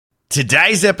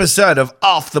Today's episode of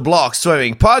Off the Block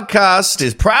Swimming Podcast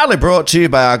is proudly brought to you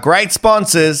by our great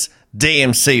sponsors,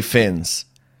 DMC Fins.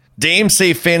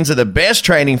 DMC Fins are the best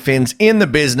training fins in the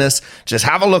business. Just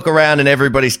have a look around in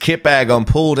everybody's kit bag on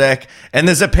pool deck, and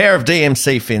there's a pair of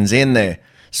DMC fins in there.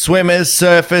 Swimmers,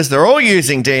 surfers, they're all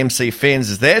using DMC fins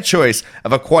as their choice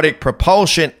of aquatic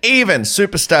propulsion. Even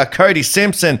superstar Cody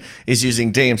Simpsons is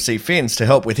using DMC fins to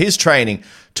help with his training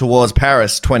towards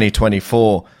Paris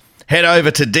 2024. Head over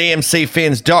to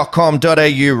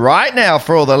dmcfins.com.au right now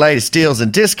for all the latest deals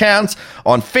and discounts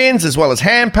on fins as well as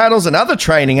hand paddles and other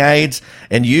training aids,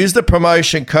 and use the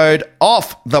promotion code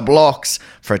OFFTHEBLOCKS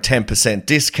for a 10%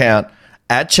 discount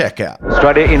at checkout.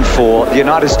 Australia in 4, the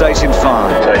United States in 5.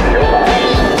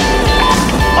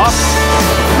 Off,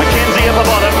 Mackenzie at the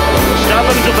bottom,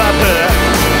 Stubbins above her,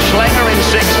 Slanger in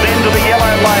 6, then to the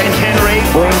yellow lane, Henry.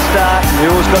 Clean start,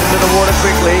 Mules got into the water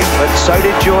quickly, but so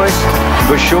did Joyce.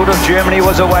 Was short of Germany,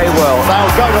 was away well.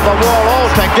 They'll go to the wall all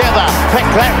together. Pick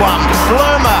that one.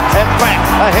 Bloomer in back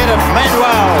ahead of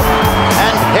Manuel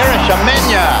and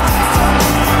Hirishamenya.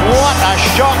 What a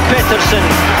shock. Peterson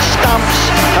stumps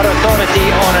her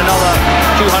authority on another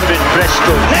 200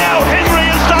 breaststroke. Now Henry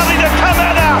is starting to come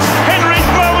at her. Henry's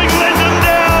blowing Linton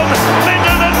down.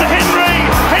 Linton and Henry.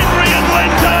 Henry and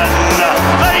Linton.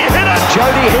 They hit it.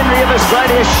 Jodie Henry of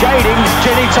Australia shading.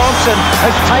 Jenny Thompson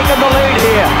has taken the lead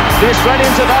here. The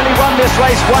Australians have only won this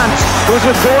race once. It was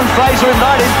with Dawn Fraser in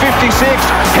 1956.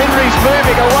 Henry's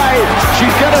moving away.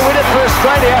 She's going to win it for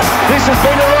Australia. This has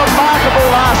been a remarkable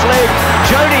last leg.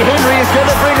 Jodie Henry is going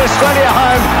to bring Australia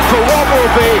home for what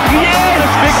will be yes,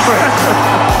 victory.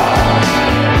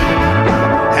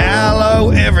 Hello,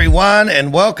 everyone,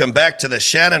 and welcome back to the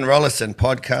Shannon Rollason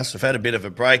Podcast. We've had a bit of a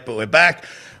break, but we're back.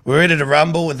 We're ready to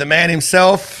rumble with the man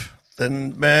himself, the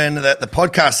man that the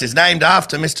podcast is named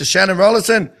after, Mr. Shannon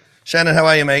Rollason. Shannon, how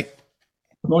are you, mate?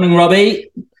 Morning, Robbie.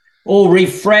 All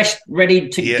refreshed, ready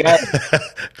to go.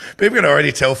 People can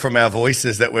already tell from our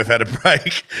voices that we've had a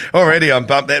break. Already I'm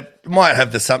bumped. That might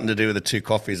have something to do with the 2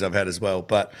 coffees I've had as well.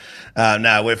 But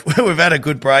no, we've had a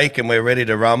good break and we're ready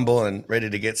to rumble and ready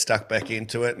to get stuck back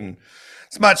into it. And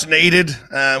it's much needed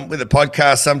with a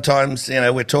podcast. Sometimes, you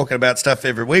know, we're talking about stuff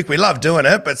every week. We love doing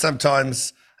it, but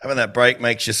sometimes having that break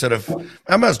makes you sort of –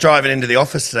 I was driving into the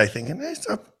office today thinking, hey,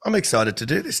 I'm excited to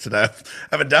do this today. I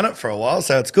haven't done it for a while,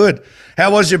 so it's good.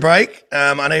 How was your break?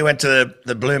 I know you went to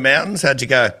the Blue Mountains. How'd you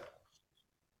go?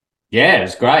 Yeah, it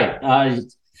was great.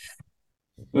 It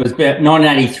was about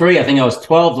 1983. I think I was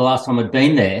 12 the last time I'd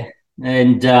been there.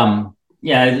 And,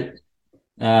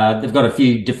 they've got a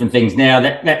few different things now.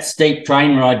 That steep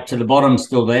train ride to the bottom's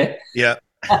still there. Yeah.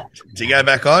 Did you go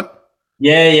back on?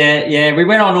 Yeah. We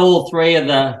went on all 3 of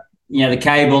the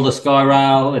cable, the sky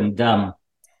rail, and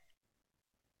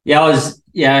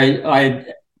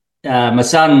my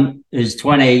son who's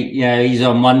 20, he's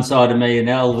on one side of me and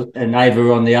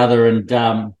Ava on the other,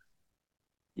 and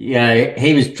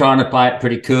he was trying to play it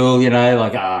pretty cool,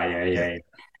 like yeah.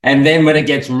 And then when it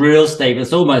gets real steep,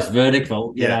 it's almost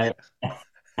vertical, you know.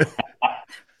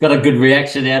 Got a good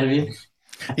reaction out of you.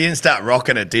 You didn't start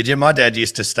rocking it, did you? My dad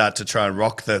used to start to try and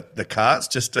rock the carts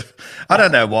I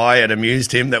don't know why it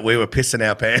amused him that we were pissing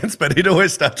our pants, but he'd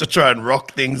always start to try and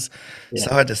rock things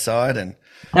side to side. And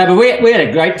no, but we had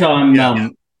a great time.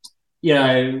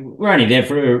 We're only there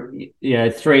for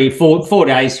 4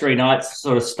 days, 3 nights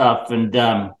sort of stuff. And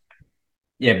but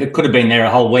could have been there a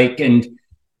whole week. And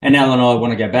Al and I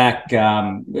want to go back.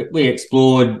 We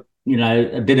explored,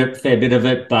 a fair bit of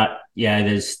it, but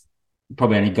there's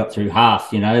probably only got through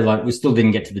half, like we still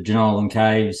didn't get to the Jenolan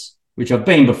Caves, which I've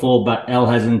been before, but Al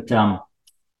hasn't.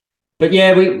 But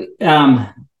yeah, we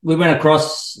went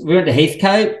across, we went to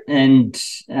Heathcote and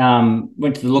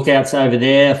went to the lookouts over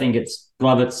there. I think it's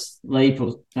Glovett's Leap.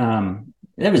 That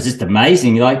was just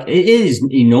amazing. Like it is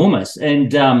enormous.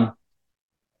 And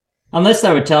unless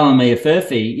they were telling me a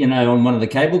furphy, on one of the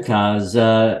cable cars,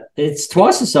 it's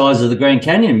twice the size of the Grand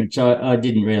Canyon, which I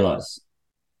didn't realise.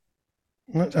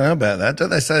 I don't know about that. Don't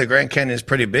they say the Grand Canyon is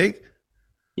pretty big?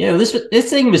 Yeah, well, this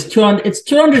thing was 200. It's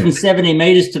 270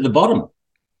 meters to the bottom.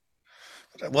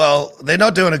 Well, they're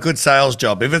not doing a good sales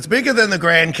job. If it's bigger than the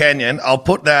Grand Canyon, I'll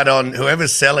put that on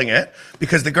whoever's selling it,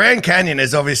 because the Grand Canyon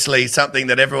is obviously something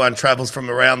that everyone travels from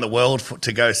around the world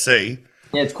to go see.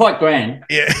 Yeah, it's quite grand.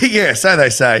 Yeah, so they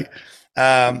say.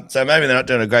 So maybe they're not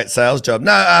doing a great sales job.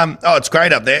 No, it's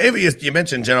great up there. You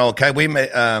mentioned Jenolan Cave.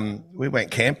 We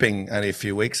went camping only a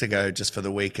few weeks ago just for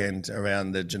the weekend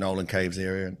around the Jenolan Caves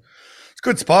area. And it's a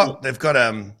good spot. They've got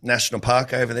national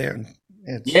park over there. And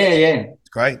it's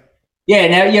great. Yeah,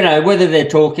 now, whether they're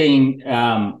talking,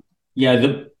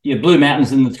 the Blue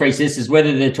Mountains and the Three Sisters,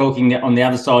 whether they're talking on the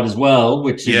other side as well,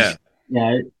 which is,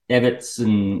 Evetts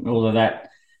and all of that.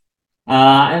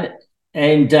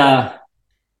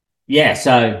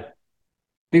 So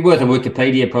be worth a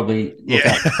Wikipedia probably.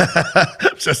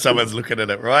 I'm sure someone's looking at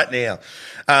it right now.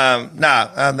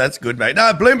 That's good, mate.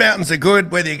 No, Blue Mountains are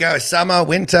good, whether you go summer,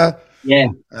 winter. Yeah.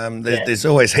 There's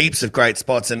always heaps of great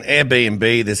spots, and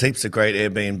Airbnb, there's heaps of great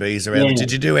Airbnbs around. Yeah.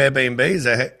 Did you do Airbnb? Is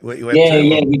that what you went to?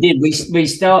 Yeah, we did. We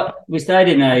stayed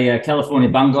in a California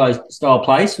bungalow style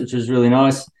place, which was really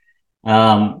nice.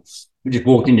 We just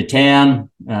walked into town.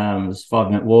 It was a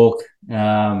 5-minute walk.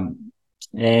 And,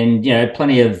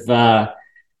 plenty of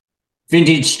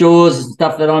vintage stores and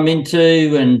stuff that I'm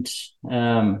into, and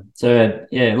lots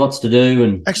to do.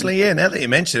 And actually, now that you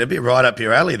mention it, it'd be right up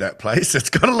your alley, that place. It's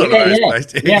got a lot of those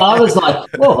places. Yeah, I was like,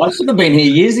 I should have been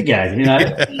here years ago,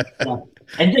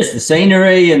 and just the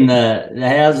scenery and the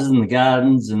houses and the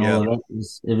gardens and all of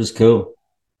that. It was cool.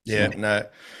 Yeah, no.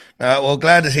 Well,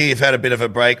 glad to hear you've had a bit of a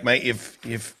break, mate.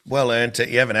 You've well earned it.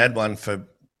 You haven't had one for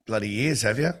bloody years,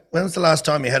 have you? When was the last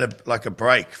time you had a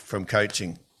break from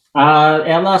coaching?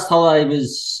 Our last holiday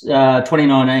was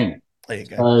 2019. There you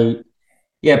go. So,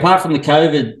 apart from the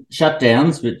COVID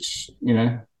shutdowns, which,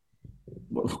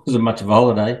 wasn't much of a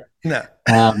holiday. No.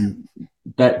 So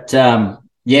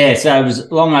it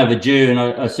was long overdue, and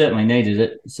I certainly needed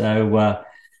it. So, I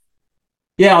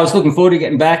was looking forward to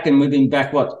getting back, and we've been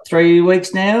back, 3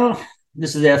 weeks now?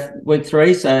 This is our week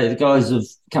 3, so the guys have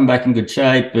come back in good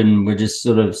shape, and we're just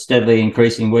sort of steadily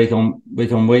increasing week on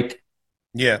week.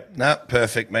 Yeah, no,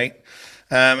 perfect, mate.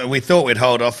 We thought we'd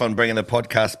hold off on bringing the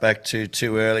podcast back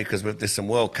too early because there's some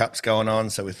World Cups going on,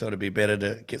 so we thought it'd be better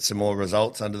to get some more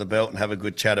results under the belt and have a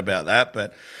good chat about that.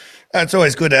 But it's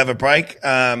always good to have a break.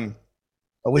 I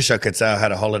wish I could say I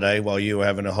had a holiday while you were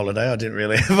having a holiday. I didn't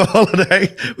really have a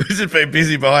holiday. We've just been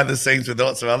busy behind the scenes with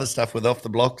lots of other stuff with Off the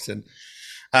Blocks. And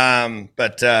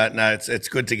it's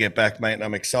good to get back, mate, and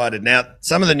I'm excited. Now,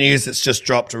 some of the news that's just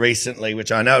dropped recently,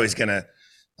 which I know is going to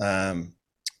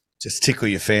just tickle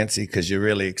your fancy because you're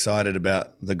really excited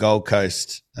about the Gold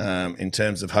Coast in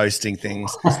terms of hosting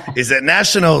things, is that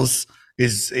Nationals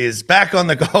is back on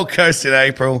the Gold Coast in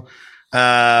April.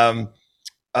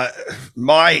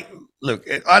 Look,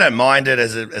 I don't mind it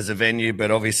as a venue,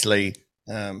 but obviously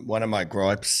one of my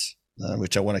gripes,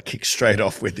 which I want to kick straight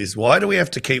off with, is why do we have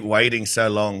to keep waiting so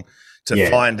long to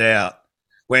find out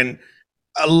when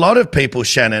a lot of people,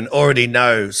 Shannon, already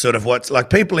know sort of what's like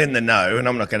people in the know, and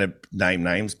I'm not going to name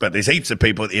names, but there's heaps of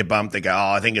people at your bump that go,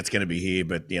 I think it's going to be here,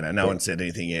 but, no one said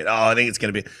anything yet. I think it's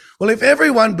going to be. Well, if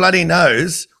everyone bloody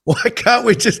knows, why can't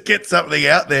we just get something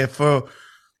out there for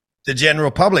the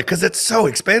general public? Because it's so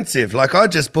expensive. Like I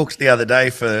just booked the other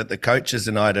day for the coaches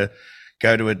and I to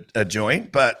go to a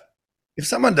joint, but if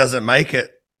someone doesn't make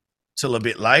it till a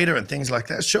bit later and things like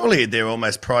that, surely they're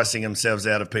almost pricing themselves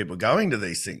out of people going to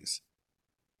these things.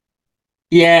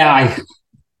 Yeah,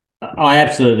 I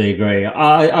absolutely agree.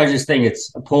 I just think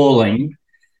it's appalling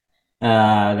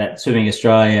that Swimming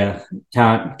Australia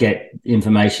can't get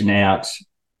information out.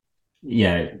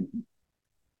 Like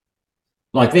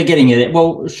they're getting it.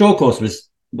 Well, short course was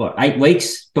 8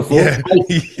 weeks before? Yeah.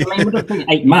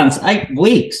 8 months, 8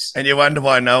 weeks. And you wonder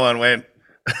why no one went.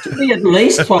 Should be at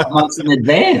least 12 months in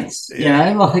advance.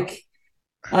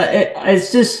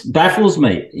 It just baffles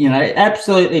me.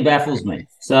 Absolutely baffles me.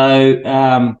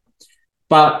 So,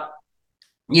 but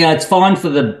it's fine for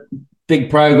the big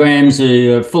programs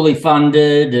who are fully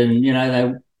funded, and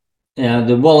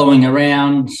they're wallowing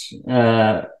around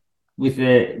with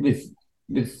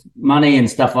money and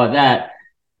stuff like that.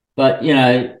 But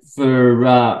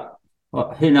for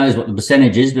who knows what the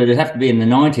percentage is, but it'd have to be in the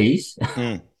 90s.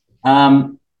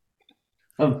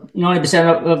 Of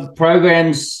 90% of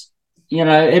programs,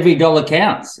 every dollar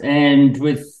counts, and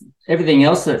with everything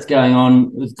else that's going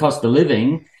on with cost of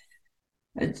living,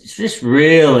 it just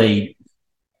really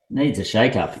needs a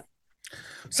shake-up.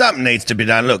 Something needs to be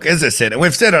done. Look, as I said, and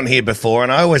we've said on here before,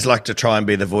 and I always like to try and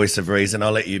be the voice of reason.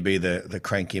 I'll let you be the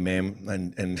cranky mem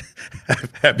and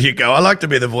have you go. I like to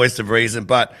be the voice of reason,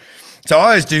 but so I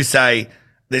always do say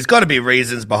there's got to be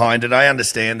reasons behind it. I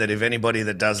understand that if anybody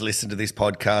that does listen to this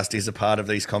podcast is a part of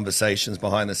these conversations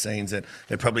behind the scenes, that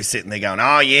they're probably sitting there going,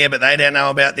 oh, yeah, but they don't know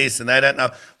about this and they don't know.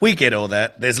 We get all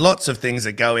that. There's lots of things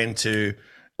that go into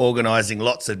organising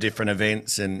lots of different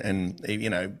events and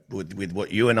with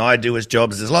what you and I do as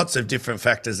jobs, there's lots of different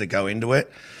factors that go into it.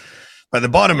 But the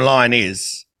bottom line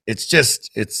is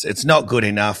it's not good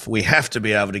enough. We have to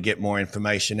be able to get more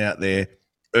information out there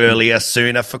earlier,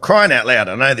 sooner, for crying out loud.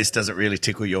 I know this doesn't really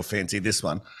tickle your fancy, this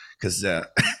one, because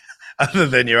other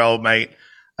than your old mate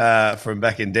from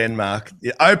back in Denmark,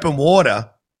 open water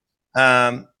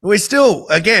We still,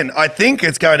 again, I think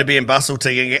it's going to be in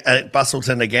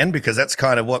Busselton again, because that's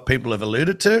kind of what people have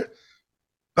alluded to.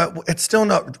 But it's still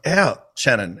not out,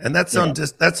 Shannon, and that's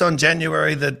on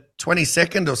January the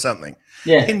 22nd or something.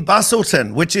 Yeah, in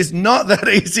Busselton, which is not that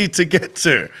easy to get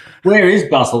to. Where is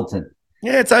Busselton?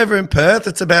 Yeah, it's over in Perth.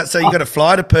 It's about, so you got to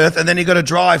fly to Perth and then you got to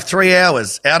drive 3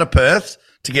 hours out of Perth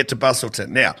to get to Busselton.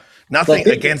 Now, nothing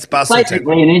against Busselton.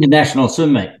 Basically an international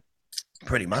swim meet.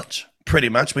 Pretty much.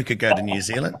 We could go to New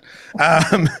Zealand.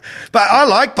 But I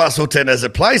like Busselton as a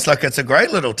place. Like, it's a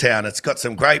great little town. It's got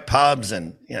some great pubs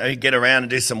and, you get around and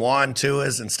do some wine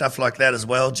tours and stuff like that as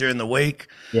well during the week.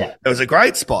 Yeah. It was a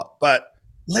great spot, but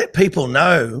let people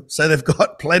know so they've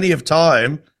got plenty of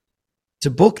time to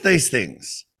book these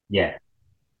things. Yeah.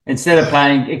 Instead of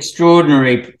paying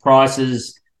extraordinary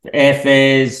prices for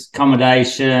airfares,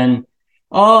 accommodation,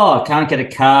 I can't get a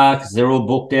car because they're all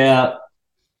booked out,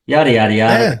 yada, yada,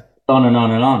 yada, on and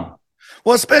on and on.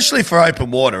 Well, especially for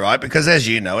open water, right? Because as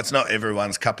you know, it's not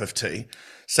everyone's cup of tea.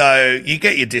 So you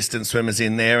get your distance swimmers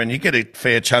in there and you get a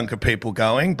fair chunk of people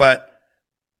going. But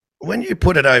when you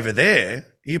put it over there,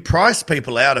 you price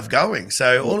people out of going.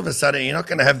 So all of a sudden, you're not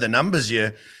going to have the numbers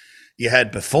you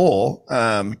had before.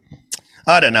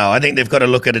 I don't know. I think they've got to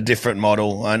look at a different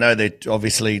model. I know that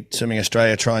obviously Swimming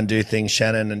Australia try and do things,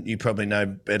 Shannon, and you probably know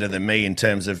better than me in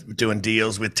terms of doing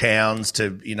deals with towns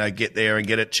to, get there and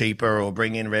get it cheaper or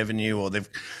bring in revenue. Or they've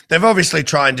obviously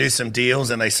tried and do some deals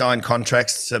and they sign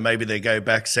contracts, so maybe they go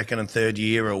back second and third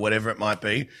year or whatever it might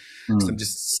be. So I'm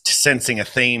just sensing a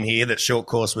theme here that short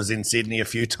course was in Sydney a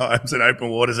few times and open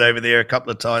water's over there a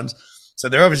couple of times. So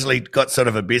they're obviously got sort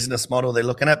of a business model they're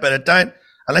looking at, but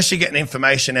unless you're getting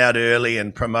information out early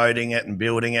and promoting it and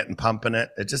building it and pumping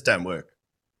it, it just don't work.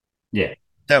 Yeah.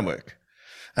 Don't work.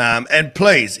 And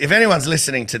please, if anyone's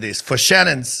listening to this, for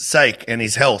Shannon's sake and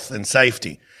his health and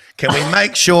safety, can we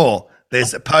make sure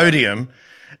there's a podium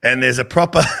and there's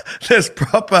proper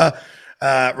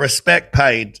respect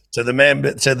paid to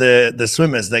the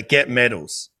swimmers that get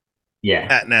medals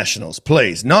at nationals,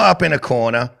 please. Not up in a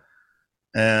corner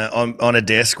on a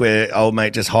desk where old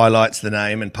mate just highlights the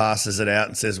name and passes it out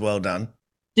and says, well done.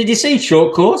 Did you see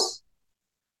short course?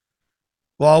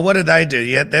 Well, what did they do?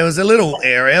 Yeah, there was a little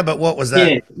area, but what was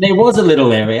that? Yeah, there was a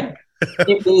little area.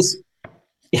 It was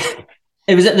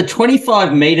at the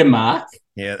 25-meter mark.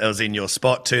 Yeah, that was in your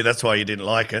spot too. That's why you didn't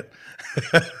like it.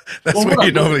 That's where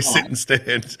you normally sit and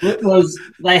stand. It was,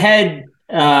 they had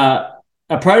a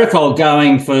protocol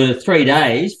going for 4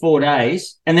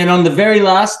 days, and then on the very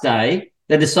last day,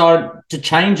 they decided to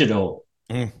change it all.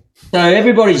 So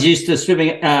everybody's used to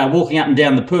swimming, walking up and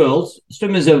down the pools.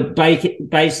 Swimmers are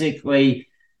basically,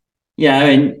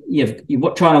 and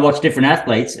you're trying to watch different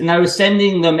athletes, and they were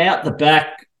sending them out the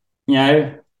back,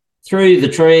 through the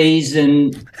trees,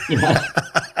 and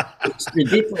it's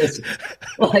ridiculous.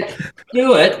 Like,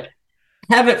 do it,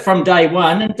 have it from day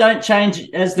one, and don't change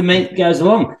as the meet goes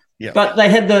along. Yep. But they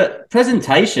had the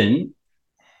presentation.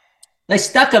 They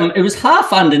stuck them. It was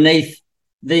half underneath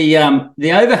the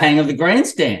overhang of the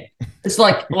grandstand. It's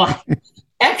like,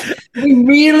 we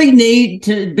really need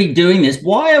to be doing this.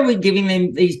 Why are we giving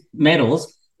them these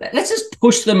medals? Let's just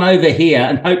push them over here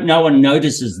and hope no one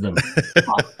notices them.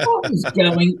 What is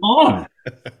going on?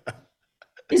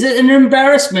 Is it an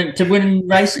embarrassment to win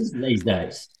races these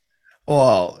days?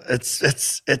 Well,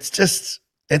 it's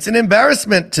an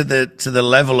embarrassment to the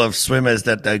level of swimmers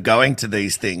that are going to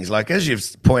these things. Like, as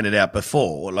you've pointed out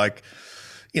before, like,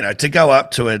 to go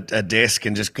up to a desk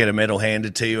and just get a medal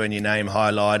handed to you and your name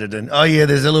highlighted and, oh yeah,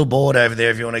 there's a little board over there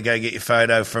if you want to go get your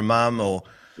photo from mum, or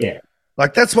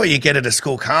like, that's what you get at a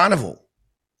school carnival.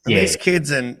 And these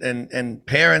kids and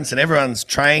parents and everyone's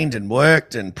trained and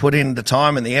worked and put in the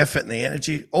time and the effort and the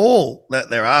energy. All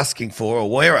that they're asking for, or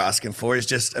we're asking for, is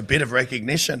just a bit of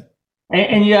recognition.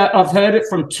 And I've heard it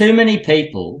from too many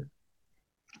people,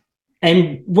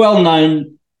 and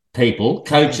well-known people,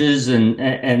 coaches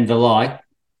and the like.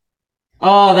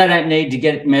 Oh, they don't need to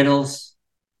get medals.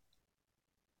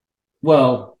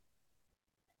 Well,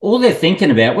 all they're thinking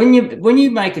about when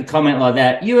you make a comment like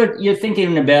that, you're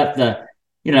thinking about the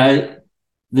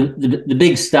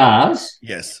big stars.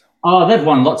 Yes. Oh, they've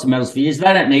won lots of medals for years.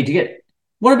 They don't need to get.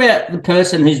 What about the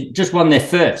person who's just won their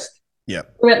first? Yeah.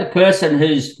 What about the person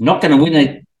who's not going to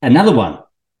win another one?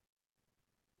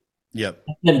 Yep.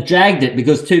 They've dragged it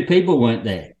because two people weren't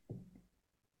there.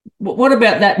 What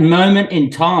about that moment in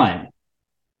time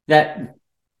that,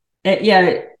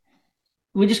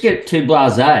 we just get too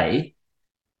blasé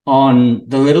on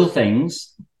the little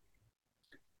things,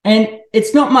 and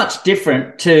it's not much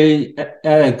different to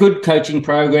a good coaching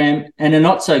program and a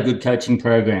not so good coaching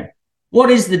program. What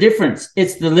is the difference?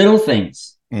 It's the little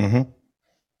things. Mm-hmm.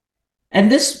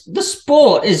 And the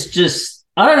sport is just,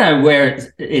 I don't know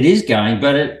where it is going,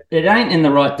 but it ain't in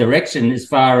the right direction as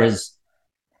far as,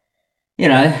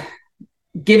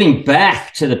 giving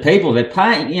back to the people. They're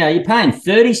paying, you're paying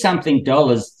 $30-something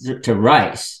to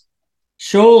race.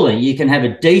 Surely you can have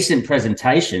a decent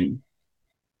presentation.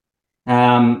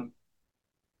 Yeah.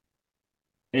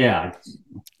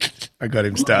 I got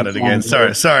him started again.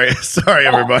 Sorry,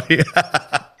 everybody.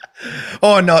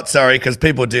 Or not sorry, because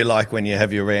people do like when you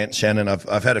have your rant, Shannon.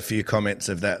 I've had a few comments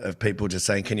of that, of people just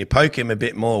saying, can you poke him a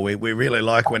bit more? We really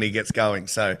like when he gets going.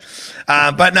 So,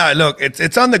 but no, look,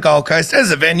 it's on the Gold Coast.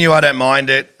 As a venue, I don't mind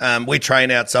it. We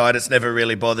train outside. It's never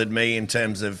really bothered me in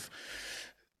terms of,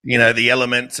 the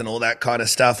elements and all that kind of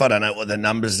stuff. I don't know what the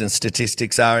numbers and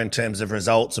statistics are in terms of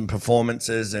results and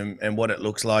performances and what it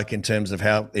looks like in terms of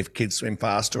if kids swim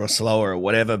faster or slower or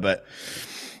whatever. But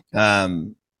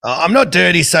I'm not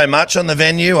dirty so much on the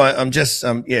venue. I'm just,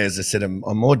 as I said, I'm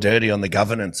more dirty on the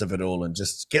governance of it all, and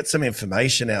just get some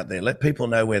information out there. Let people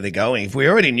know where they're going. If we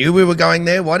already knew we were going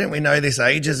there, why didn't we know this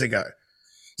ages ago?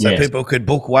 So people could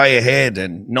book way ahead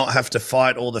and not have to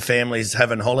fight all the families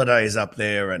having holidays up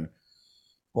there and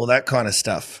all that kind of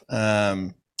stuff.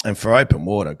 And for open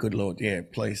water, good Lord, yeah,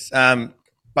 please.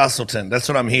 Bustleton, that's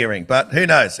what I'm hearing. But who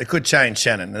knows? It could change,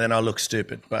 Shannon, and then I'll look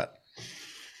stupid. But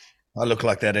I look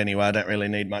like that anyway. I don't really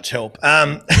need much help.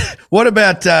 What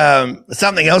about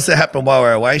something else that happened while we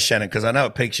were away, Shannon? Because I know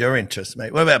it piques your interest,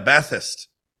 mate. What about Bathurst?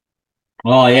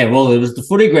 Oh, yeah. Well, it was the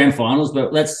footy grand finals,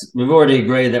 but we've already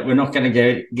agreed that we're not going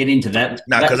to get into that.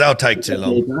 No, because that'll take too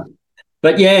long.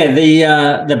 But yeah,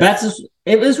 the Bathurst,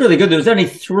 it was really good. There was only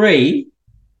 3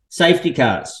 safety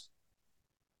cars,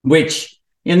 which,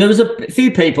 there was a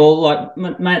few people, like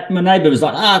my neighbour was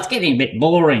like, it's getting a bit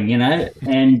boring,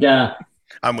 and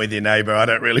I'm with your neighbour. I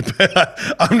don't really –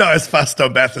 I'm not as fussed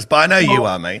on Bathurst, but I know you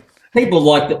are, mate. People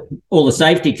like all the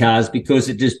safety cars because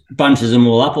it just bunches them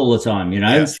all up all the time,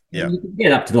 Yeah. You can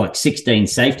get up to like 16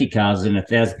 safety cars in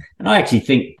 1,000. And I actually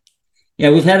think,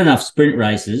 we've had enough sprint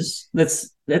races.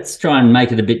 Let's try and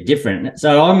make it a bit different.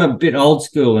 So I'm a bit old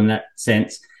school in that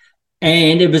sense.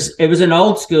 And it was an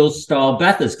old school style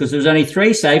Bathurst because there was only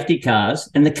 3 safety cars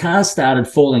and the cars started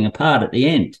falling apart at the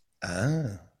end.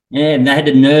 Ah. Yeah, and they had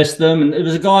to nurse them. And it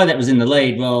was a guy that was in the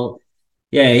lead. Well,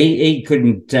 yeah, he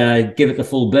couldn't give it the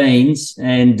full beans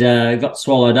and got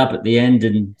swallowed up at the end,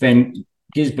 and Van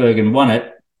Gisbergen won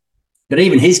it. But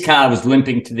even his car was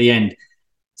limping to the end.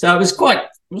 So it was quite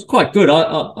good.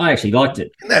 I actually liked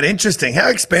it. Isn't that interesting? How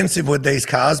expensive would these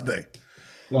cars be?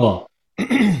 Oh,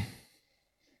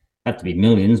 have to be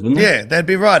millions, wouldn't they? Yeah, they'd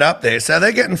be right up there. So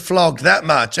they're getting flogged that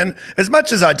much. And as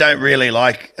much as I don't really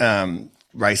like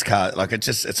race car, like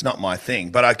it's not my thing,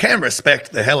 but I can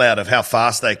respect the hell out of how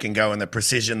fast they can go and the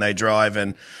precision they drive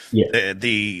and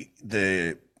the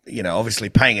obviously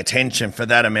paying attention for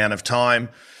that amount of time.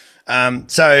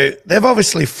 So they've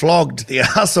obviously flogged the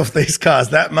ass off these cars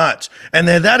that much, and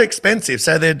they're that expensive.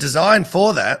 So they're designed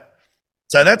for that.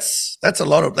 So that's a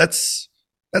lot of that's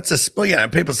a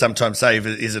sport. People sometimes say,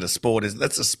 is it a sport?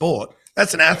 That's a sport.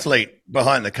 That's an athlete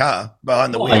behind the car,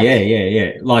 behind the wheel.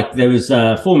 Yeah. Like there was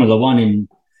Formula One in,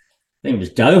 I think it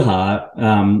was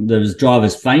Doha. There was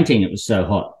drivers fainting. It was so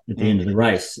hot at the end of the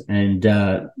race, and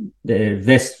their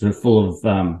vests were full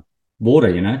of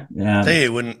water. Tell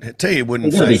you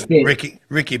wouldn't faint.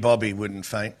 Ricky Bobby wouldn't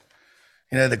faint.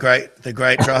 The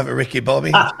great driver Ricky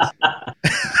Bobby.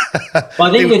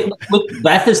 I think with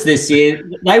Bathurst this year,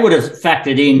 they would have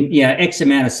factored in, X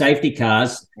amount of safety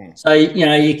cars. So,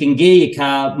 you can gear your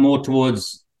car more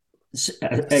towards,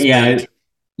 speed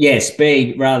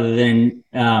rather than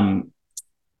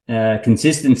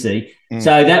consistency.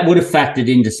 So that would have factored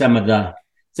into some of the.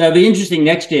 So it'll be interesting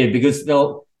next year because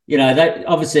they'll, they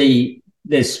obviously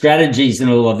there's strategies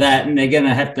and all of that, and they're going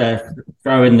to have to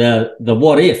throw in the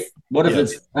what if. What if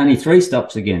it's only 3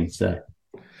 stops again? So.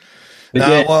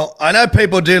 Well, I know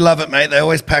people do love it, mate. They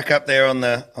always pack up there on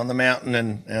the mountain,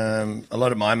 and a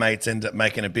lot of my mates end up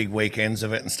making a big weekends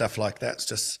of it and stuff like that.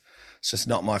 It's just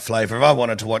not my flavour. If I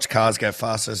wanted to watch cars go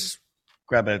fast, just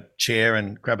grab a chair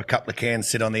and grab a couple of cans,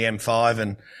 sit on the M5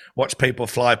 and watch people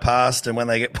fly past, and when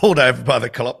they get pulled over by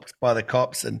the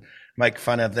cops and make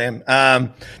fun of them.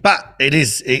 But it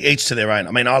is each to their own.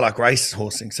 I mean, I like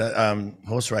horse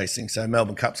racing, so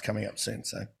Melbourne Cup's coming up soon,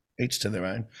 so each to their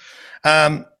own.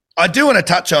 I do want to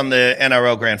touch on the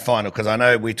NRL Grand Final because I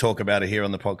know we talk about it here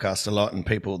on the podcast a lot, and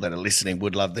people that are listening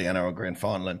would love the NRL Grand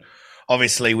Final. And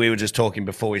obviously, we were just talking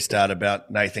before we started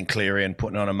about Nathan Cleary and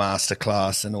putting on a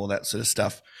masterclass and all that sort of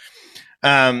stuff.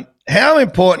 How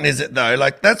important is it, though?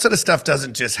 Like, that sort of stuff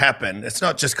doesn't just happen. It's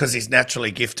not just because he's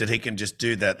naturally gifted he can just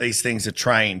do that. These things are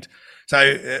trained.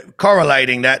 So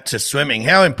correlating that to swimming,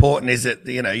 how important is it?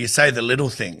 You say the little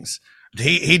things.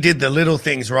 He did the little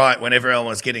things right when everyone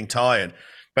was getting tired,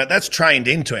 but that's trained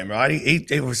into him, right? He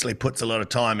obviously puts a lot of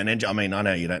time and energy. I mean, I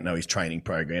know you don't know his training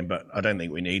program, but I don't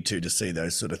think we need to see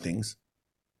those sort of things.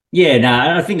 Yeah,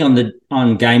 no, I think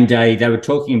on game day they were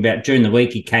talking about during the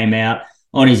week he came out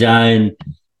on his own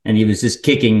and he was just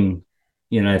kicking,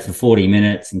 for 40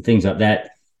 minutes and things like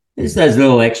that. There's those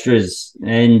little extras,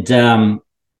 and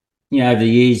over the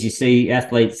years you see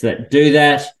athletes that do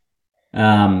that.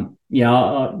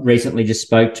 I recently just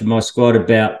spoke to my squad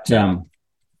about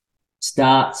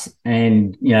starts,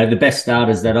 and the best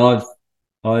starters that I've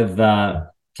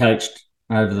coached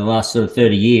over the last sort of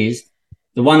 30 years.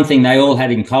 The one thing they all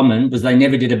had in common was they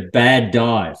never did a bad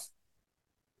dive.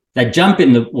 They'd jump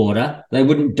in the water. They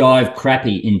wouldn't dive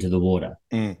crappy into the water.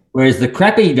 Whereas the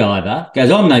crappy diver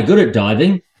goes, I'm no good at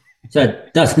diving. So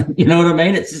it doesn't, you know what I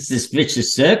mean? It's just this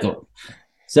vicious circle.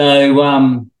 So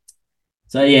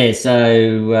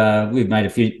we've made a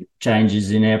few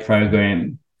changes in our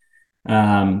program.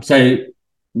 So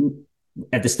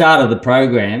at the start of the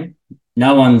program,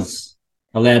 no one's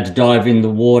allowed to dive in the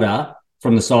water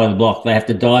from the side of the block. They have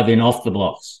to dive in off the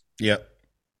blocks. Yep.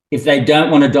 If they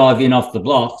don't want to dive in off the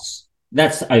blocks,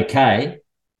 that's okay.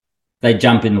 They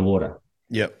jump in the water.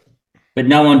 Yep. But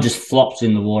no one just flops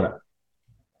in the water.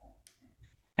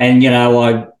 And,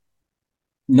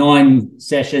 9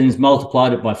 sessions,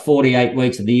 multiplied it by 48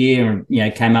 weeks of the year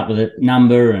and, came up with a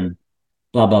number and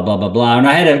blah, blah, blah, blah, blah. And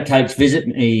I had a coach visit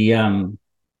me on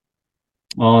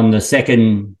the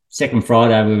second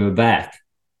Friday we were back.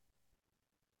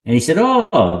 And he said,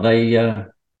 they, and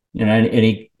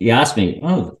he asked me,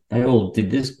 they all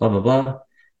did this, blah, blah, blah. I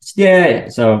said, yeah.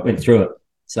 So I went through it.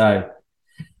 So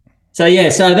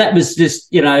that was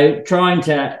just, trying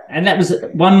to, and that was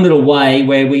one little way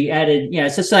where we added,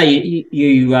 so say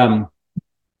you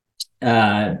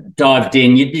dived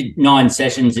in, you did 9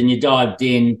 sessions and you dived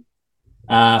in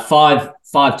five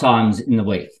times in the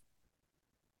week.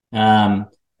 And,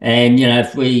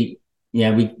 if we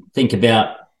think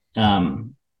about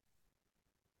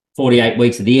 48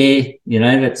 weeks of the year,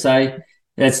 let's say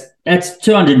that's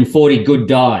 240 good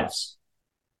dives.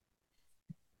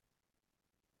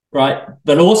 Right.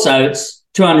 But also it's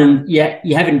 200. Yeah.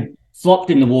 You haven't flopped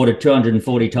in the water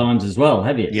 240 times as well,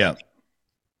 have you? Yeah.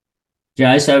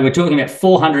 So we're talking about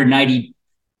 480,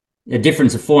 a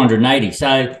difference of 480.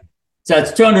 So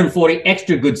it's 240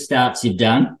 extra good starts you've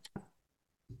done.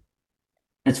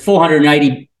 It's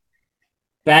 480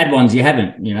 bad ones you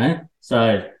haven't,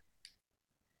 So,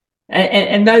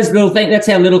 and those little things, that's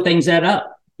how little things add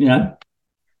up,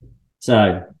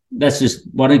 So that's just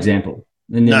one example.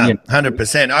 And then,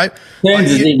 100%.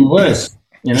 Turns is even worse,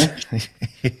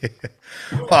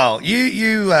 Well,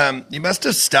 you must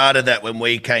have started that when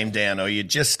we came down, or you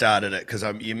just started it because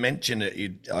you mentioned it.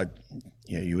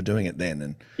 You were doing it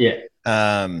then,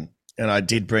 and and I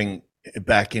did bring it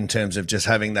back in terms of just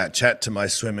having that chat to my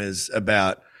swimmers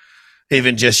about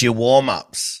even just your warm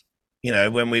ups.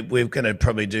 When we're going to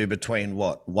probably do between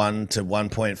 1 to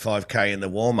 1.5K in the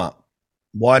warm up.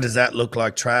 Why does that look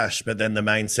like trash, but then the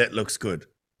main set looks good?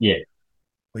 Yeah.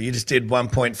 Well, you just did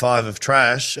 1.5 of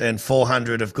trash and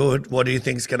 400 of good. What do you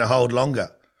think is going to hold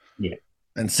longer? Yeah.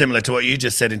 And similar to what you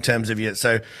just said in terms of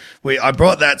I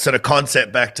brought that sort of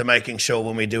concept back to making sure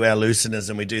when we do our looseners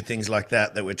and we do things like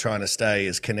that we're trying to stay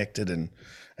as connected and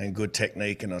good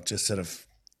technique and not just sort of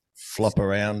flop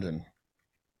around and.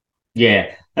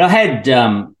 Yeah. And I had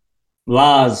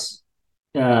Lars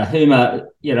Huma,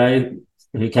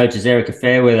 who coaches Erica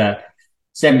Fairweather,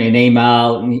 sent me an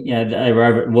email. And, they were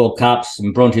over at World Cups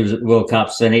and Bronte was at World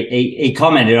Cups, and he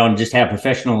commented on just how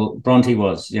professional Bronte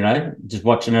was, just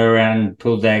watching her around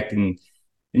pool deck. And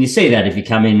you see that if you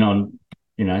come in on,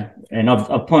 and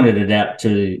I've pointed it out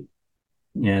to,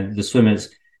 the swimmers.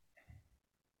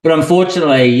 But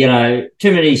unfortunately,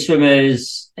 too many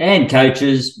swimmers and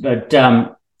coaches, but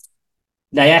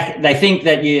they think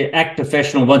that you act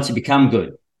professional once you become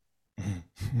good.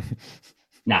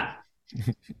 No.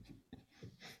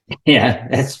 Yeah,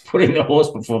 that's putting the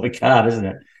horse before the cart, isn't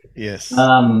it? Yes.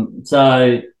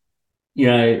 So,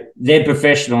 they're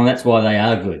professional and that's why they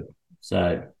are good.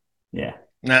 So, yeah.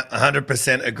 No,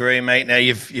 100% agree, mate. Now,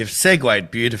 you've segued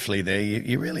beautifully there.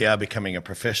 You really are becoming a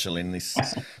professional in this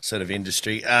sort of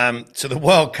industry. So the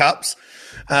World Cups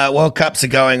are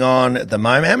going on at the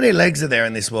moment. How many legs are there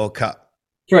in this World Cup?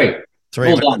 3.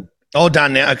 All done. All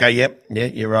done now. Okay, yep. Yeah,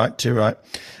 you're right. Too right.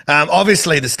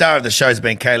 Obviously, the star of the show has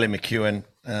been Kaylee McKeown.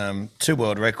 2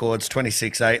 world records,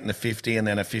 26.8 in the 50 and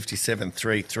then a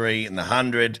 57.33 in the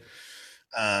 100.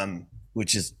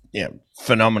 which is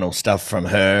phenomenal stuff from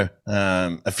her.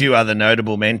 A few other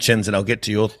notable mentions, and I'll get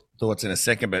to your thoughts in a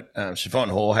second, but Siobhan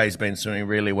Haughey's been swimming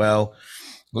really well.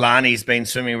 Lani's been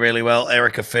swimming really well.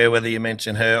 Erica Fairweather, you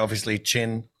mentioned her. Obviously,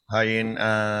 Chin Hayin,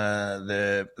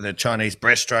 the Chinese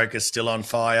breaststroke is still on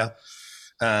fire.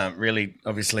 Really,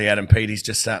 obviously, Adam Peaty's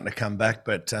just starting to come back,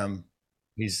 but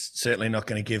he's certainly not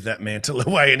going to give that mantle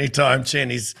away anytime soon.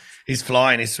 He's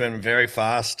flying. He's swimming very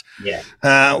fast.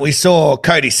 Yeah. We saw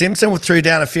Cody Simpson threw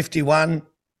down a 51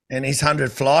 in his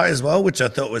 100 fly as well, which I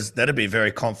thought that'd be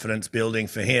very confidence building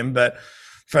for him. But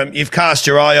you've cast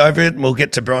your eye over it, and we'll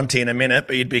get to Bronte in a minute,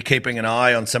 but you'd be keeping an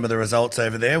eye on some of the results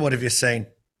over there. What have you seen?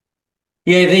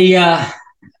 Yeah,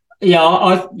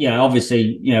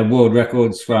 obviously, world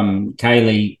records from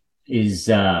Kaylee is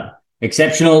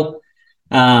exceptional.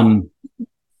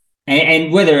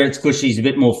 And whether it's because she's a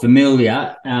bit more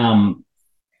familiar, and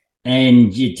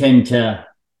you tend to,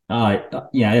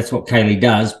 that's what Kaylee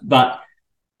does. But,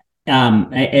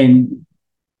 and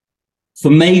for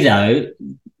me, though,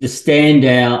 the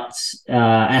standout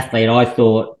athlete I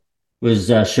thought was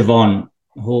Siobhan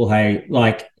Haughey.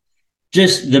 Like,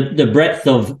 just the breadth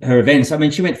of her events. I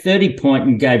mean, she went 30 point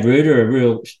and gave Ruta a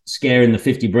real scare in the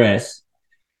 50 breast.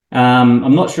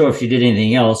 I'm not sure if she did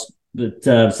anything else, but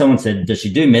someone said, does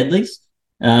she do medleys?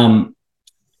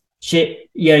 She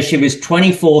was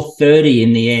 24:30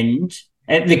 in the end.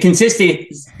 And the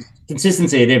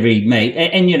consistency at every meet.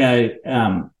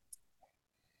 And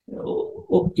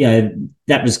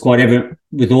that was quite evident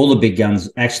with all the big guns,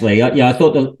 actually. I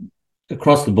thought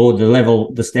across the board,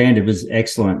 the standard was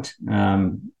excellent.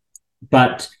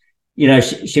 But, she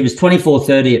was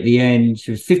 24:30 at the end.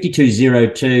 She was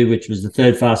 52:02, which was the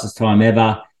third fastest time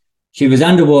ever. She was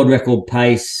under world record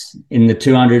pace in the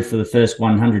 200 for the first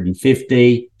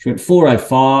 150. She went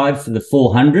 4:05 for the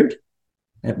 400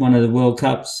 at one of the World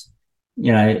Cups.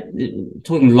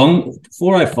 Talking long,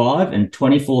 4:05 and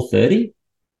 24:30.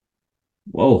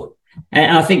 Whoa.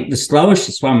 And I think the slowest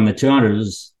she swam in the 200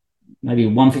 was maybe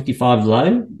 155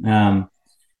 low. And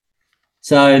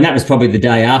that was probably the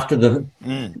day after the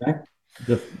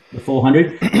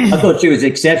 400. I thought she was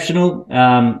exceptional.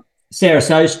 Sarah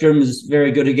Sostrom was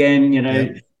very good again,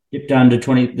 dipped under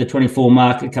the 24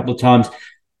 mark a couple of times.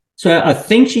 So I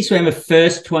think she swam her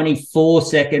first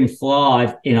 24-second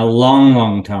fly in a long,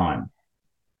 long time.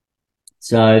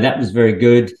 So that was very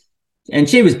good. And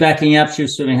she was backing up. She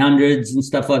was swimming hundreds and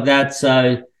stuff like that.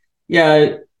 So,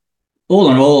 all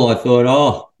in all, I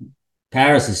thought,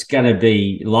 Paris is going to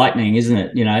be lightning, isn't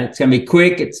it? It's going to be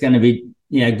quick. It's going to be,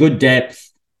 good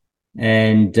depth.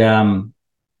 And,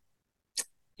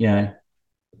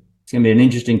 it's going to be an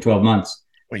interesting 12 months.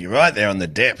 Well, you're right there on the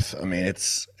depth. I mean,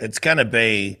 it's going to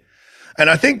be, and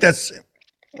I think I'll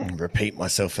repeat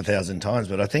myself 1,000 times,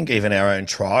 but I think even our own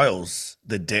trials,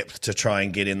 the depth to try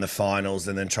and get in the finals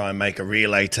and then try and make a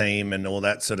relay team and all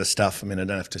that sort of stuff. I mean, I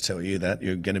don't have to tell you that.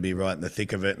 You're going to be right in the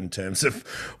thick of it in terms of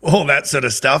all that sort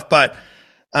of stuff. But,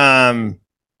 and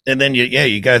then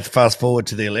you go fast forward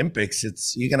to the Olympics.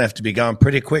 You're going to have to be going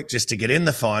pretty quick just to get in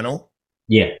the final.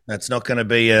 Yeah. That's not going to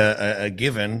be a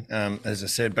given, as I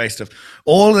said, based off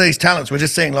all of these talents. We're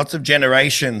just seeing lots of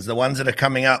generations, the ones that are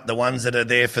coming up, the ones that are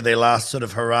there for their last sort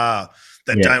of hurrah,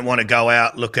 that don't want to go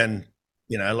out looking,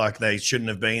 like they shouldn't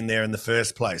have been there in the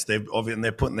first place. They're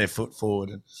putting their foot forward.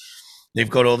 And they've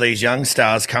got all these young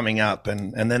stars coming up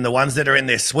and then the ones that are in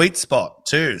their sweet spot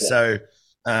too. Yeah. So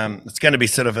it's going to be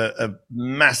sort of a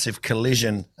massive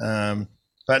collision.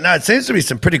 But no, it seems to be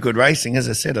some pretty good racing. As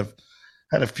I said, I've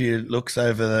had a few looks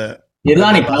over the. Yeah,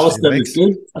 Lani Pallister was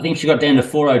good. I think she got down to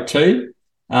 4:02.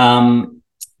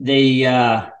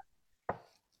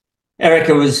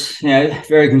 Erica was,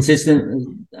 very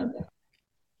consistent.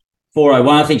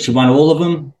 4:01. I think she won all of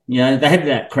them. They had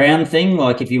that crown thing,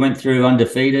 like if you went through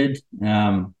undefeated.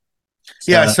 I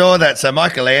saw that. So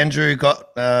Michael Andrew got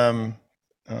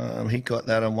he got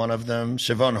that on one of them.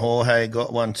 Siobhan Haughey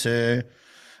got one too.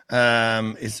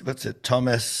 What's it?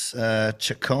 Thomas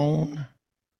Chacon.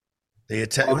 The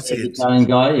Italian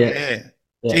guy, yeah.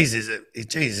 He's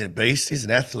a beast. He's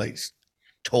an athlete. He's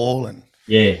tall and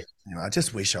I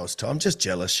just wish I was tall. I'm just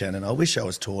jealous, Shannon. I wish I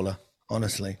was taller,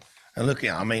 honestly. And look,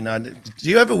 I mean, do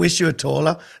you ever wish you were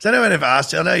taller? Has anyone ever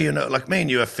asked you? I know like me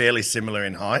and you are fairly similar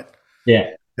in height. Yeah.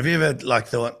 Have you ever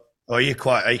thought, are you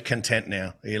content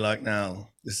now? Are you like, no,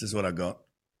 this is what I got?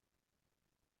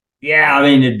 Yeah, I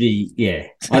mean, I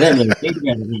don't really think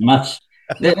about it that much.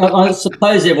 I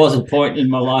suppose there was a point in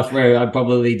my life where I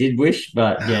probably did wish,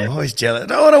 but yeah. I'm always jealous. I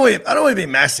don't want to be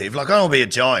massive. Like, I don't want to be a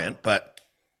giant, but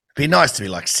it'd be nice to be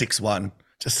like 6'1",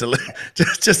 just a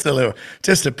little,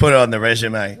 just to put it on the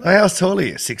resume. How tall are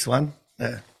you? 6'1"?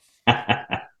 Yeah.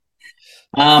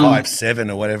 5'7"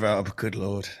 or whatever. Oh, good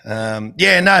Lord.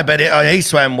 But he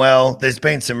swam well. There's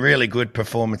been some really good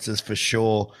performances for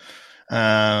sure.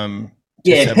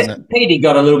 Petey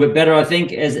got a little bit better, I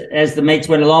think, as the meets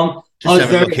went along. Just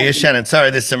have a look here, Shannon.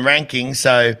 Sorry, there's some rankings.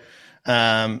 So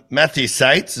Matthew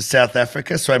Sates of South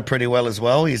Africa swam pretty well as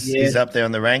well. He's up there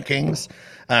on the rankings.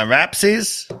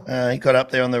 Rapsies, he got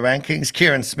up there on the rankings.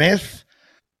 Kieran Smith,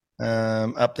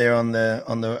 up there on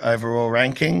the overall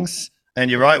rankings. And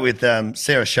you're right with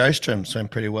Sarah Sjostrom swam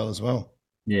pretty well as well.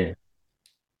 Yeah.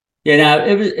 Yeah, no,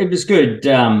 it was good.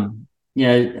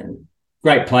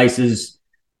 Great places.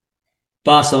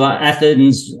 Barcelona,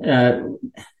 Athens, no,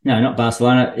 not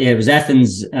Barcelona. Yeah, it was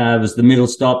Athens was the middle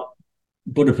stop.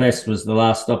 Budapest was the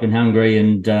last stop in Hungary,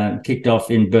 and kicked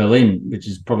off in Berlin, which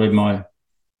is probably my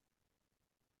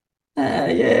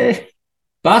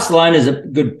Barcelona is a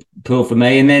good pool for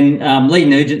me. And then Lee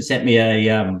Nugent sent me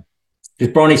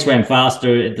because Bronte swam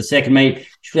faster at the second meet.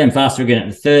 She swam faster again at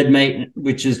the third meet,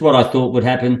 which is what I thought would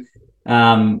happen.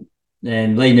 And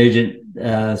Lee Nugent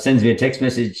sends me a text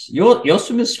message. Your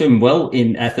swimmers swim well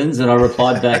in Athens, and I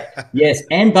replied back, yes,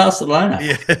 and Barcelona.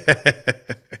 Yeah.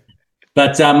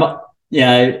 But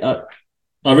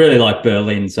I really like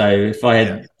Berlin. So if I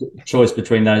had choice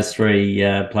between those three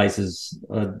places,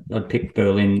 I'd pick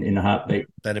Berlin in a heartbeat.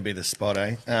 That'd be the spot,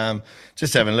 eh?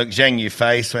 Just having a look. Zhang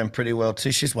Yufei swam pretty well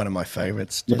too. She's one of my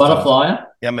favourites. The butterflyer?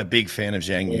 Yeah, I'm a big fan of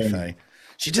Zhang Yufei.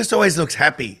 She just always looks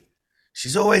happy.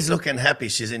 She's always looking happy.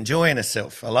 She's enjoying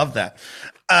herself. I love that.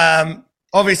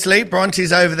 Obviously,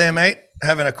 Bronte's over there, mate,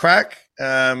 having a crack.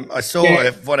 I saw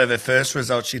one of her first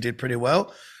results. She did pretty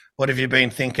well. What have you been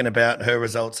thinking about her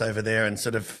results over there, and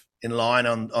sort of in line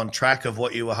on track of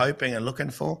what you were hoping and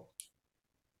looking for?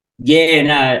 Yeah,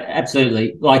 no,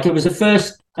 absolutely. Like, it was the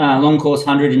first long course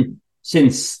 100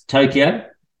 since Tokyo.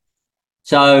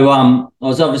 So I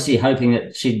was obviously hoping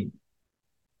that she'd,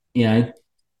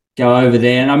 go over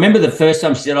there. And I remember the first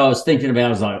time she said, I was thinking about, I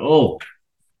was like, oh,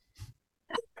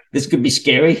 this could be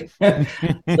scary. She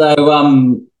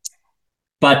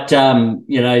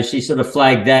sort of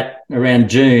flagged that around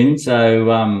June.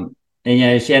 So,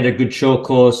 she had a good short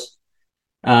course,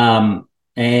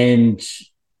 and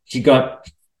she got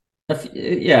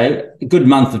a good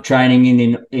month of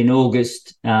training in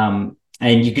August, and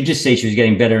you could just see she was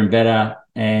getting better and better,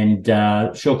 and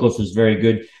short course was very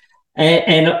good.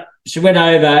 And she went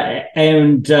over,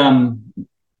 and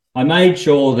I made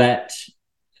sure that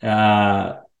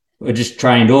we just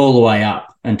trained all the way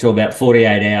up until about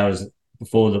 48 hours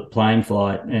before the plane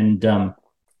flight, and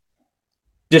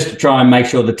just to try and make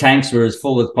sure the tanks were as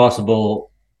full as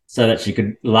possible so that she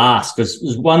could last. Because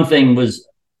one thing was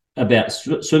about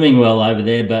swimming well over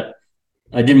there, but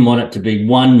I didn't want it to be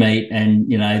one meet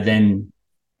and, then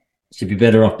she'd be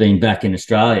better off being back in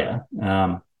Australia.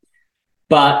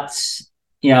 But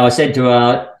I said to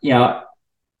her,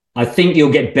 I think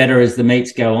you'll get better as the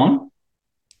meets go on.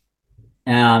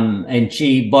 And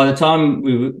she, by the time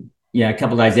we were, a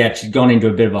couple of days out, she'd gone into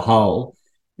a bit of a hole.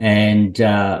 And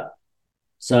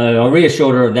so I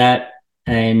reassured her of that,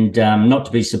 and not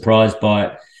to be surprised by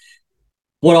it.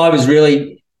 What I was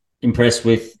really impressed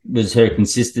with was her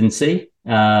consistency. She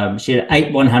had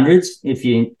 8 100s, if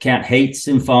you count heats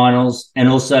and finals, and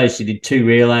also she did 2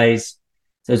 relays.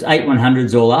 So it was 8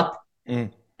 100s all up.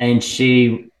 And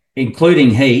she,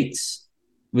 including heats,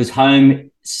 was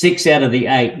home. 6 out of the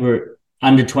 8 were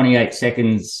under 28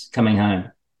 seconds coming home.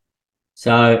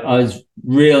 So I was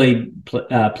really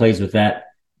pleased with that.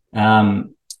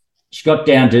 She got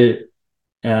down to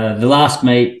the last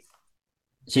meet.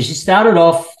 So she started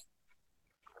off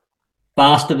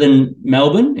faster than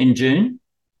Melbourne in June.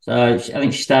 So I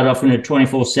think she started off in a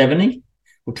 24.70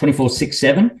 or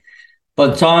 24.67. By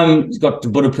the time she got to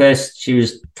Budapest, she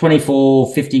was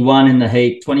 24.51 in the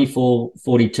heat,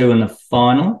 24.42 in the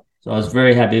final. So I was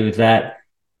very happy with that.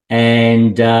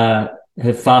 And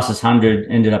her fastest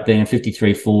 100 ended up being a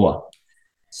 53.4.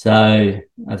 So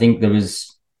I think there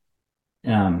was,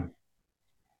 6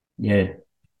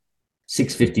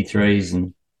 53s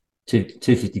and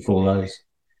 254 lows.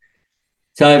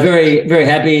 So very, very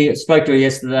happy. I spoke to her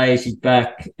yesterday. She's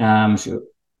back. She's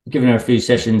given her a few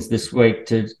sessions this week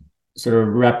to sort of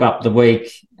wrap up the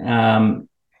week,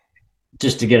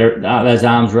 just to get her those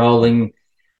arms rolling.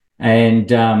 And,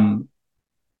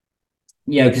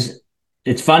 because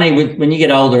it's funny when you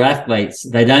get older athletes,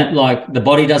 the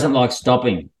body doesn't like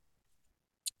stopping.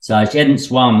 So she hadn't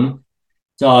swum.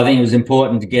 So I think it was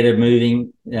important to get her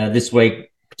moving this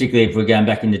week, particularly if we're going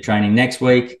back into training next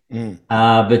week.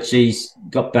 But she's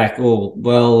got back all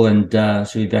well, and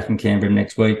she'll be back in Canberra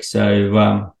next week.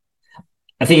 So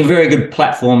I think a very good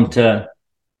platform to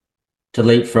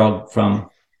leapfrog from.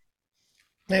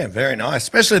 Yeah, very nice.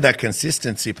 Especially that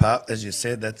consistency part, as you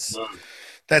said.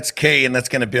 That's key, and that's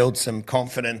going to build some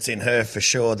confidence in her for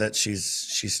sure. That she's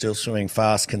still swimming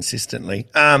fast consistently.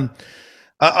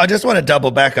 I just want to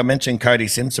double back. I mentioned Cody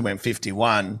Simpson went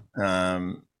 51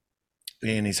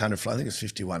 in his 100 fly. I think it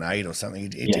was 51.8 or something.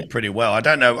 He did pretty well. I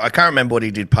don't know. I can't remember what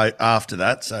he did after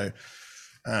that. So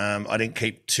I didn't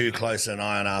keep too close an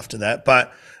eye on after that.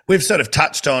 But we've sort of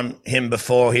touched on him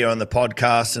before here on the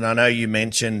podcast, and I know you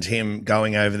mentioned him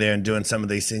going over there and doing some of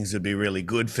these things would be really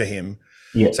good for him.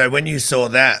 Yeah. So when you saw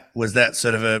that, was that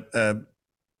sort of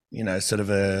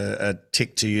a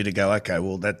tick to you to go, okay,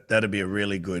 well, that'd be a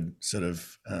really good sort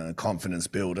of confidence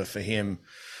builder for him.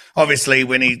 Obviously,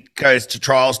 when he goes to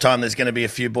trials time, there's going to be a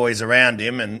few boys around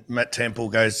him, and Matt Temple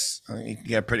he can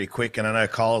go pretty quick, and I know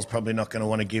Kyle's probably not going to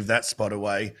want to give that spot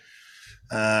away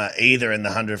either in the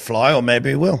 100 fly, or maybe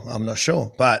he will. I'm not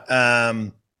sure. But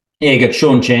you got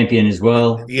Sean Champion as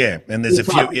well. Yeah, and there's a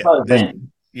few.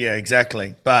 Yeah,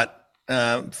 exactly. But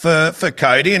for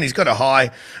Cody, and he's got a high.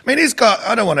 I mean, he's got.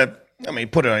 I don't want to. I mean,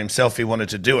 put it on himself. He wanted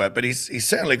to do it, but he's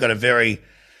certainly got a very,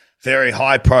 very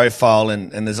high profile,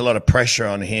 and there's a lot of pressure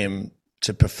on him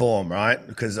to perform, right?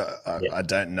 Because I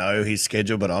don't know his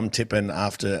schedule, but I'm tipping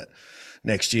after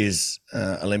next year's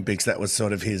Olympics, that was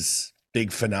sort of his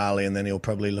big finale, and then he'll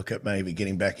probably look at maybe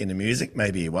getting back into music.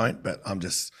 Maybe he won't, but I'm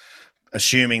just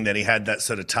assuming that he had that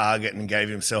sort of target and gave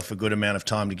himself a good amount of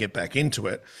time to get back into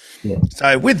it. Yeah.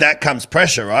 So with that comes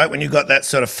pressure, right? When you've got that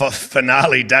sort of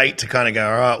finale date to kind of go,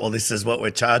 all right, well, this is what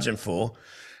we're charging for,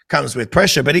 comes with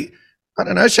pressure. But I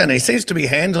don't know, Shannon, he seems to be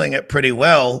handling it pretty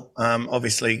well.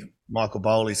 Obviously, Michael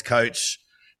Bowley's coach,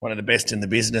 one of the best in the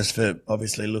business for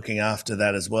obviously looking after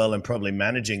that as well and probably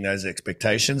managing those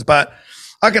expectations. But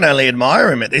I can only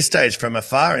admire him at this stage from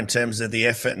afar in terms of the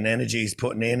effort and energy he's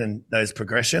putting in and those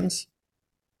progressions.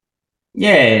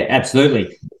 Yeah,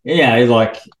 absolutely. Yeah,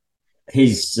 like he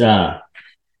doesn't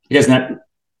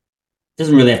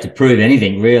really have to prove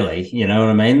anything, really. You know what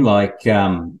I mean? Like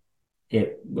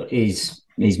he's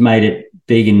made it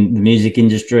big in the music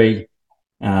industry.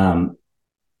 You know,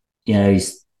 he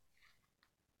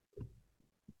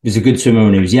was a good swimmer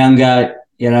when he was younger.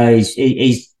 You know,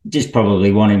 he's just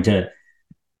probably wanting to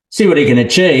see what he can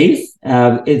achieve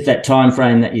at that time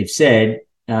frame that you've said,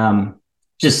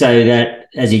 just so that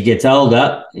as he gets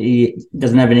older, he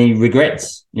doesn't have any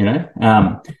regrets, you know.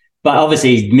 But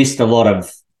obviously he's missed a lot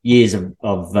of years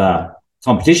of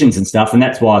competitions and stuff, and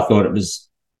that's why I thought it was,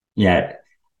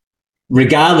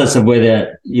 regardless of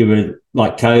whether you were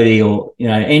like Cody or, you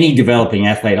know, any developing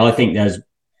athlete, I think those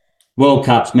World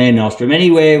Cups, Man Nostrum,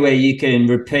 anywhere where you can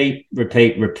repeat,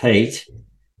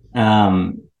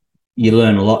 you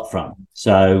learn a lot from.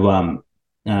 So,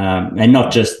 and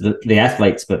not just the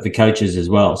athletes, but the coaches as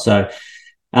well. So,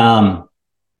 and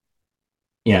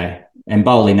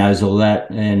Bowley knows all that,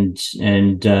 and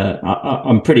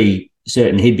I'm pretty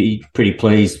certain he'd be pretty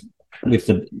pleased with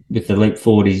the leap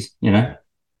forward. He's, you know,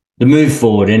 the move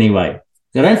forward anyway.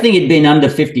 I don't think he'd been under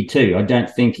 52. I don't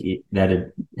think that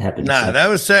had happened. No, so. That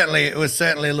was certainly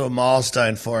a little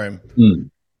milestone for him,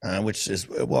 which is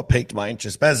what piqued my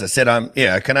interest. But as I said,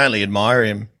 I can only admire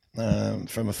him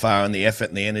from afar, and the effort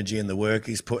and the energy and the work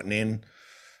he's putting in.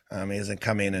 He hasn't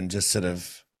come in and just sort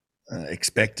of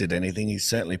expected anything. He's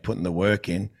certainly putting the work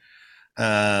in.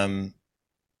 Well,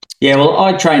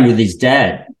 I trained with his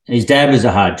dad. His dad was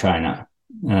a hard trainer.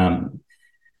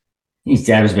 His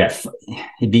dad was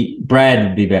Brad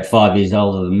would be about 5 years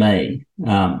older than me.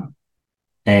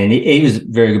 And he was a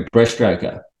very good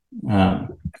breaststroker.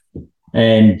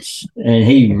 And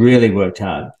he really worked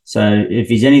hard. So if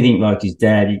he's anything like his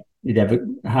dad, he'd have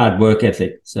a hard work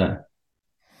ethic. So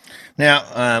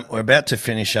now we're about to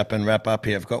finish up and wrap up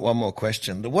here. I've got one more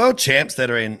question. The World Champs that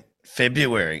are in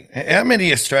February, how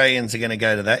many Australians are going to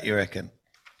go to that, you reckon?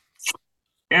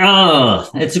 Oh,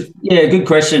 it's a good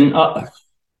question.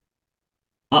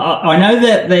 I know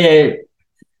that they're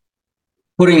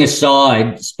putting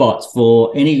aside spots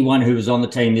for anyone who was on the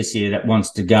team this year that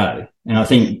wants to go. And I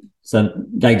think so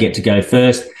they get to go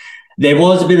first. There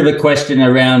was a bit of a question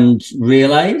around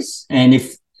relays, and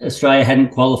if Australia hadn't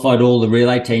qualified all the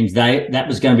relay teams, that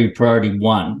was going to be priority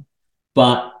one.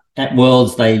 But at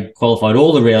Worlds, they qualified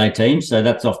all the relay teams, so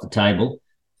that's off the table.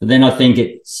 But then I think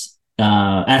it's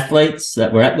athletes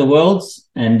that were at the Worlds,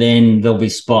 and then there'll be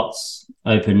spots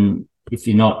open if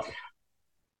you're not.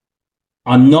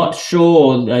 I'm not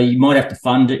sure. You might have to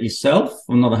fund it yourself.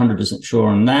 I'm not 100% sure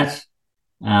on that.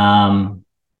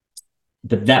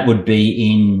 But that would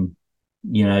be in,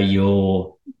 you know,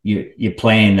 your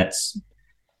plan. That's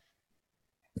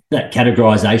that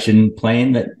categorization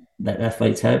plan that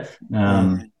athletes have.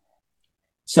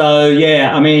 So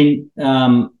yeah, I mean,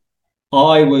 I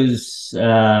was,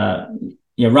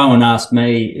 Rowan asked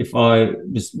me if I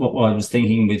was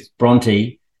thinking with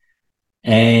Bronte,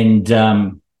 and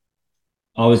I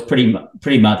was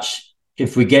pretty much,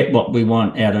 if we get what we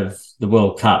want out of the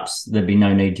World Cups, there'd be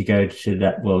no need to go to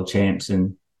that World Champs,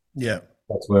 and yeah,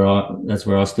 that's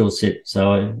where I still sit.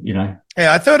 So yeah,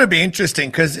 I thought it'd be interesting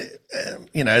because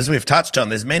as we've touched on,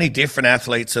 there's many different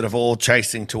athletes sort of all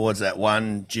chasing towards that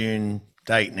 1 June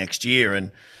date next year,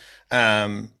 and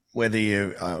whether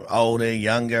you're older,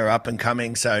 younger, up and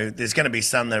coming. So there's going to be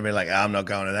some that'll be like, I'm not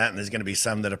going to that. And there's going to be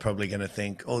some that are probably going to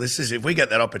think, if we get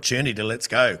that opportunity, let's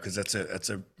go, because that's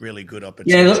a really good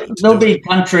opportunity. Yeah, there'll be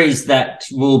countries that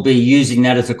will be using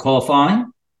that as a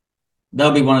qualifying.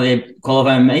 That'll be one of their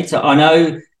qualifying meets. I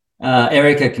know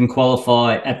Erica can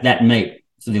qualify at that meet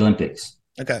for the Olympics.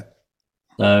 Okay.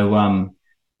 So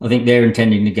I think they're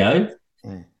intending to go.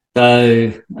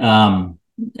 So,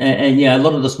 and a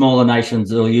lot of the smaller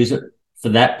nations will use it for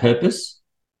that purpose.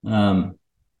 So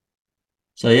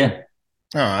yeah.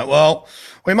 All right. Well,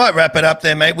 we might wrap it up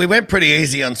there, mate. We went pretty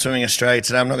easy on Swimming Australia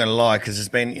today. I'm not going to lie, because there's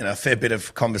been a fair bit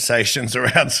of conversations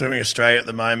around Swimming Australia at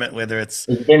the moment. There's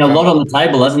been a lot on the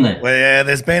table, hasn't there? Well, yeah,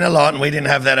 there's been a lot, and we didn't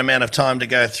have that amount of time to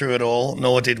go through it all.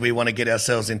 Nor did we want to get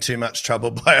ourselves in too much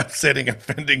trouble by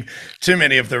offending too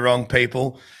many of the wrong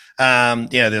people.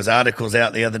 There's articles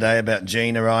out the other day about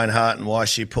Gina Reinhart and why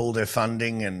she pulled her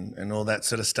funding and all that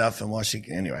sort of stuff, and why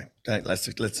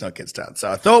let's not get started.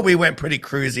 So I thought we went pretty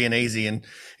cruisy and easy in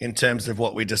terms of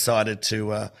what we decided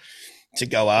to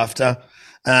go after.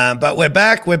 But we're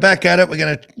back at it. We're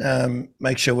going to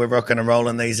make sure we're rocking and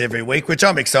rolling these every week, which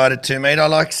I'm excited to, mate. I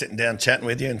like sitting down chatting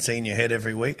with you and seeing your head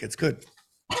every week. It's good.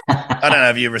 I don't know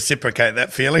if you reciprocate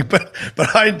that feeling, but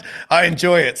I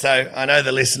enjoy it. So I know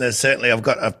the listeners, certainly I've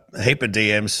got a heap of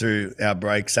DMs through our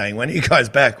break saying, when are you guys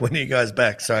back? When are you guys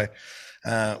back? So,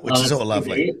 which is all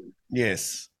lovely.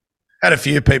 Yes. Had a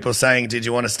few people saying, did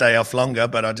you want to stay off longer?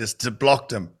 But I just blocked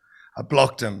them.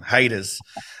 Haters.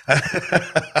 All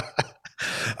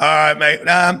right, mate.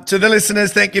 To the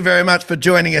listeners, thank you very much for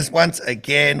joining us once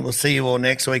again. We'll see you all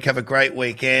next week. Have a great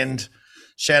weekend.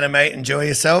 Shannon, mate, enjoy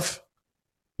yourself.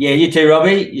 Yeah, you too,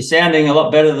 Robbie. You're sounding a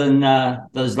lot better than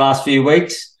those last few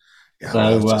weeks. Yeah,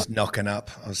 I was just knocking up.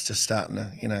 I was just starting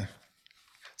to,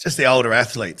 it's just the older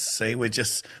athletes. See, we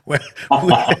need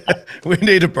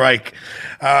a break.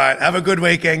 All right, have a good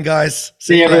weekend, guys.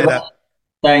 See you later.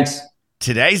 Thanks.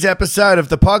 Today's episode of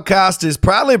the podcast is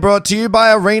proudly brought to you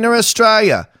by Arena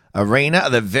Australia. Arena are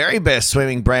the very best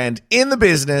swimming brand in the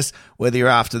business, whether you're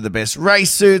after the best race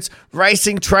suits,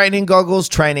 racing training goggles,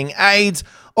 training aids,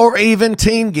 or even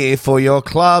team gear for your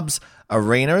clubs.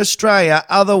 Arena Australia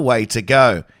are the way to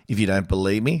go. If you don't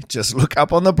believe me, just look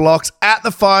up on the blocks at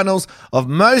the finals of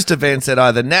most events at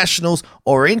either nationals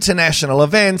or international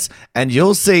events, and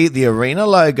you'll see the Arena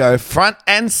logo front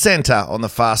and center on the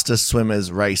fastest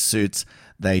swimmers' race suits.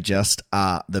 They just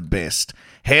are the best.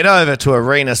 Head over to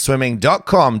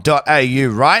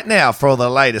arenaswimming.com.au right now for all the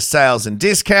latest sales and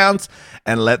discounts,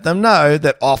 and let them know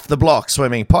that Off the Block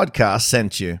Swimming Podcast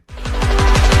sent you.